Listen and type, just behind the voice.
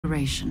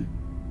preparation.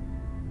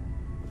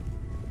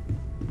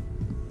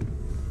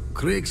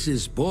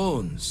 Crix's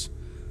bones.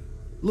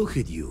 Look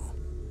at you.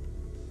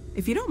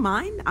 If you don't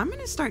mind, I'm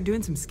gonna start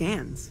doing some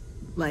scans.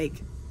 Like,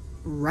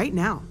 right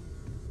now.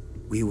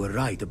 We were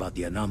right about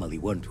the anomaly,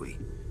 weren't we?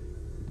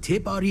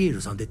 Tip our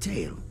ears on the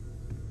tail.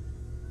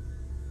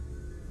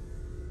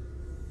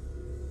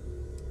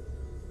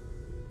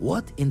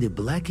 What in the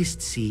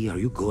blackest sea are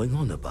you going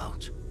on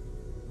about?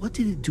 What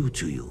did it do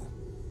to you?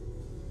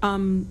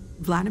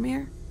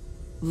 Vladimir,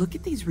 look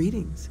at these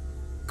readings.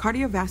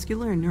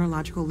 Cardiovascular and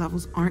neurological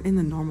levels aren't in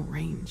the normal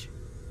range.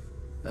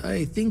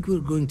 I think we're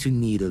going to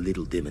need a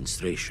little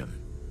demonstration.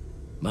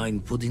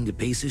 Mind putting the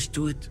paces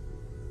to it?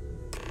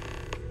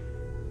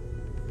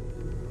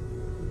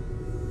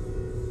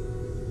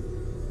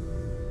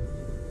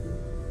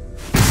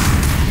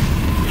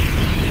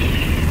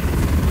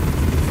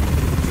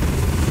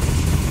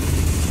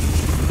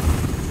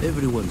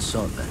 Everyone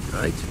saw that,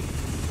 right?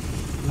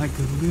 Like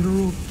a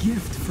literal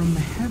gift from the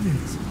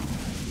heavens.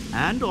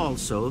 And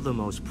also the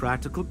most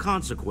practical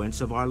consequence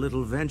of our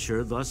little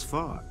venture thus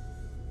far.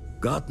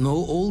 Got no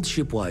old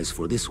shipwise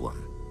for this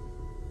one.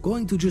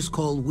 Going to just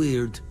call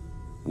weird,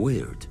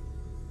 weird.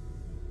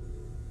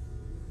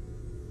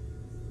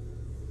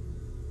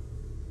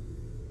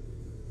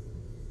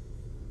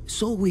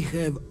 So we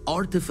have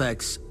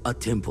artifacts, a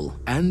temple,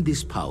 and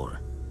this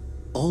power.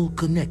 All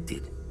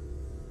connected.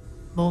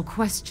 More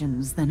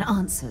questions than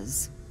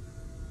answers.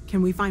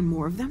 Can we find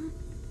more of them?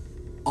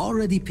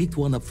 Already picked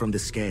one up from the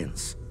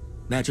scans.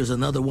 Matches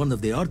another one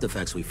of the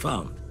artifacts we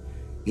found.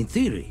 In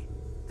theory,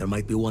 there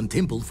might be one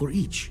temple for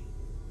each.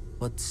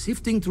 But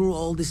sifting through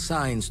all the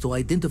signs to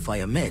identify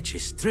a match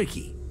is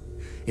tricky.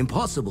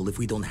 Impossible if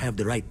we don't have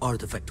the right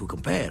artifact to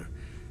compare.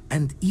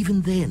 And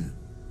even then,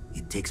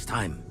 it takes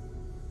time.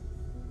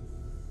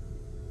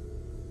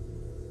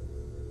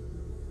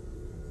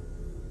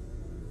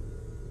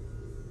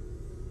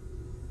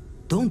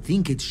 Don't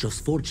think it's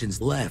just fortune's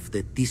left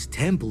that this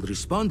temple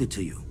responded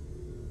to you.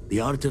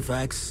 The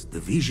artifacts, the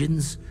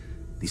visions,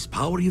 this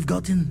power you've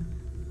gotten,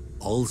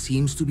 all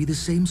seems to be the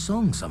same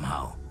song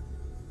somehow.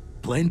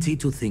 Plenty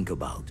to think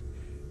about.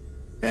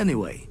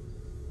 Anyway,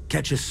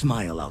 catch a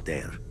smile out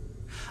there.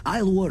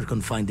 I'll work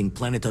on finding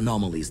planet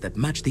anomalies that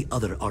match the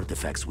other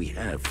artifacts we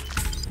have.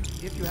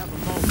 If you have a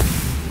moment,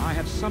 I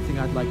have something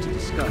I'd like to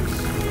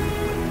discuss.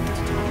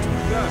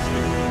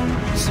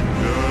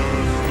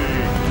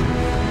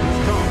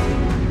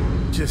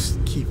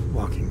 Just keep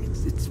walking.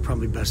 It's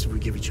probably best if we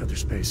give each other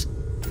space.